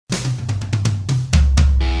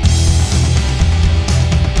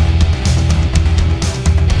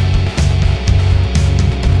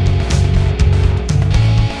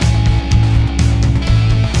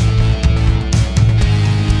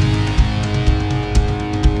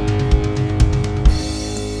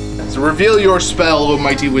So reveal your spell, O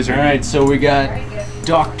mighty wizard. Alright, so we got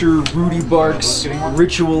Dr. Rudy Bark's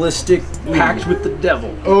Ritualistic Pact with the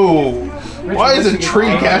Devil. Oh, why is a tree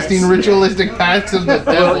casting ritualistic pacts of the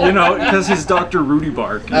devil? Well, you know, because he's Dr. Rudy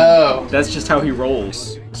Bark. Oh. That's just how he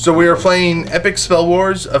rolls. So we are playing Epic Spell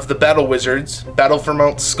Wars of the Battle Wizards, Battle for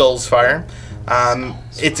Mount Skullsfire.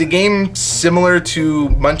 It's a game similar to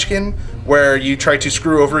Munchkin, where you try to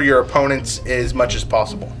screw over your opponents as much as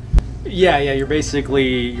possible. Yeah,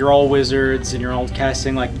 you're all wizards and you're all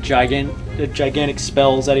casting like gigantic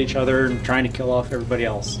spells at each other and trying to kill off everybody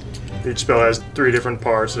else. Each spell has 3 different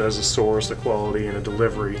parts. It has a source, a quality, and a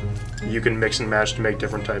delivery. You can mix and match to make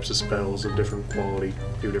different types of spells of different quality,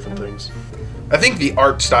 do different things. I think the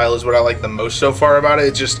art style is what I like the most so far about it.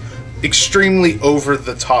 It's just extremely over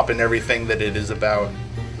the top in everything that it is about.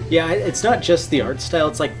 Yeah, it's not just the art style,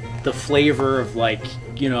 it's like the flavor of like,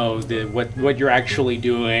 you know, what you're actually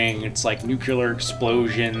doing. It's like nuclear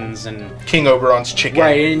explosions and King Oberon's chicken.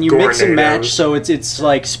 Right, and you mix and match, Tornadoes. so it's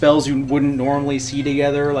like spells you wouldn't normally see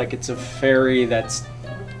together. Like it's a fairy that's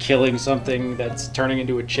killing something that's turning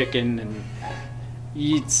into a chicken, and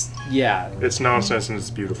It's nonsense and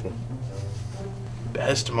it's beautiful.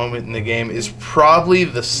 Best moment in the game is probably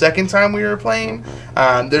the second time we were playing.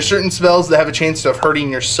 There's certain spells that have a chance of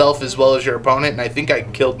hurting yourself as well as your opponent, and I think I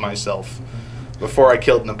killed myself before I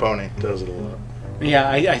killed an opponent. It does it a lot. Yeah,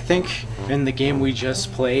 I think in the game we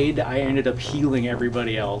just played, I ended up healing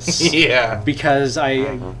everybody else. Yeah. Because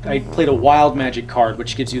I played a wild magic card,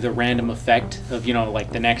 which gives you the random effect of, you know,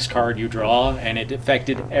 like the next card you draw, and it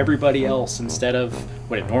affected everybody else instead of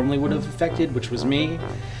what it normally would have affected, which was me.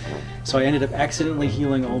 So I ended up accidentally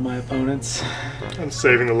healing all my opponents. And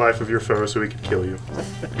saving the life of your foe so he could kill you.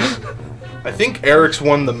 I think Eric's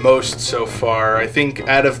won the most so far. I think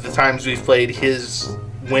out of the times we've played, his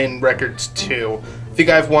win record's 2. I think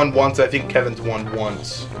I've won once. I think Kevin's won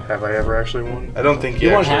once. Have I ever actually won? I don't think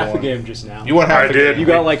You won actually half a game just now. You won half I a did. game. You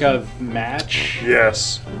got like a match?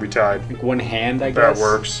 Yes, we tied. Like one hand, I guess? That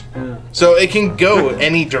works. Yeah. So it can go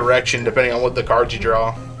any direction depending on what the cards you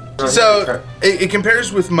draw. So it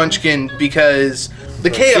compares with Munchkin because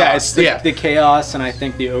the chaos. Yeah, it's the chaos, and I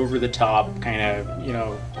think the over-the-top kind of, you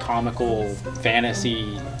know, comical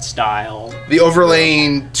fantasy style. The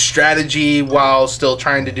overlaying strategy while still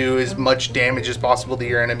trying to do as much damage as possible to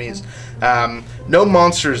your enemies. No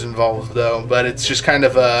monsters involved though, but it's just kind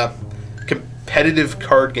of a competitive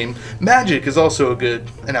card game. Magic is also a good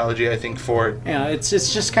analogy, I think, for it. Yeah, it's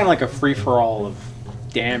just kind of like a free-for-all of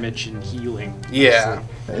damage and healing. Yeah.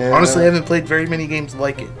 Honestly, I haven't played very many games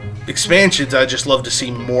like it. Expansions, I just love to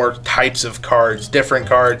see more types of cards, different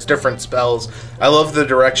spells. I love the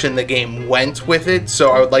direction the game went with it,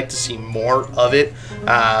 so I would like to see more of it.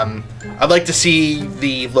 I'd like to see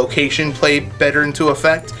the location play better into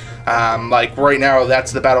effect. Like right now,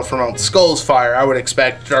 that's the Battle for Mount Skullsfire. I would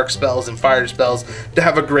expect dark spells and fire spells to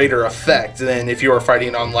have a greater effect than if you were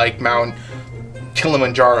fighting on like Mount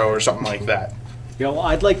Kilimanjaro or something like that. You know,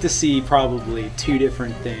 I'd like to see probably 2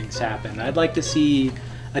 different things happen. I'd like to see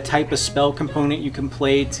a type of spell component you can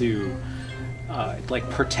play to like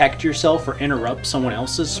protect yourself or interrupt someone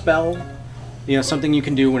else's spell. You know, something you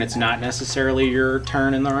can do when it's not necessarily your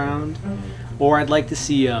turn in the round. Or I'd like to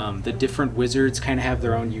see the different wizards kind of have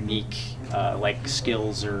their own unique like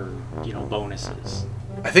skills or, you know, bonuses.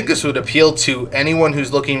 I think this would appeal to anyone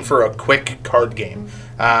who's looking for a quick card game.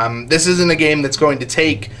 This isn't a game that's going to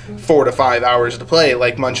take 4 to 5 hours to play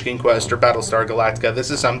like Munchkin Quest or Battlestar Galactica.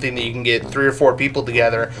 This is something that you can get 3 or 4 people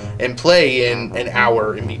together and play in an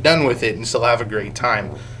hour and be done with it and still have a great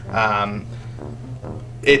time.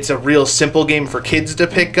 It's a real simple game for kids to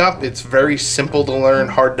pick up. It's very simple to learn,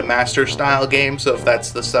 hard to master style game. So if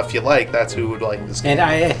that's the stuff you like, that's who would like this game. And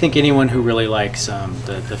I think anyone who really likes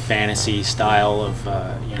the fantasy style of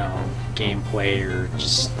you know, gameplay or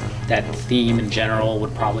just that theme in general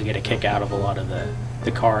would probably get a kick out of a lot of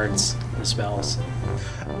the cards, the spells.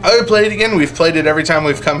 I would play it again. We've played it every time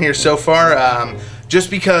we've come here so far,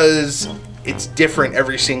 just because it's different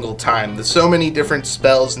every single time. There's so many different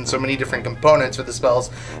spells and so many different components for the spells.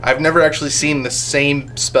 I've never actually seen the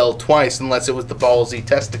same spell twice unless it was the ballsy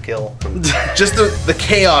test to kill. Just the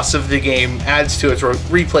chaos of the game adds to its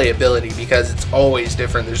replayability because it's always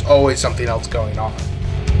different. There's always something else going on.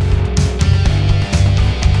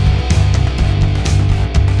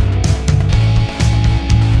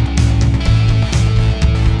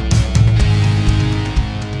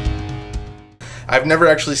 I've never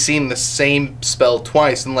actually seen the same spell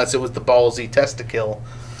twice unless it was the ballsy test to kill.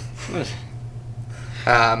 We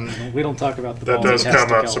don't talk about the That ballsy does test come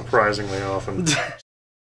to up kill. surprisingly often.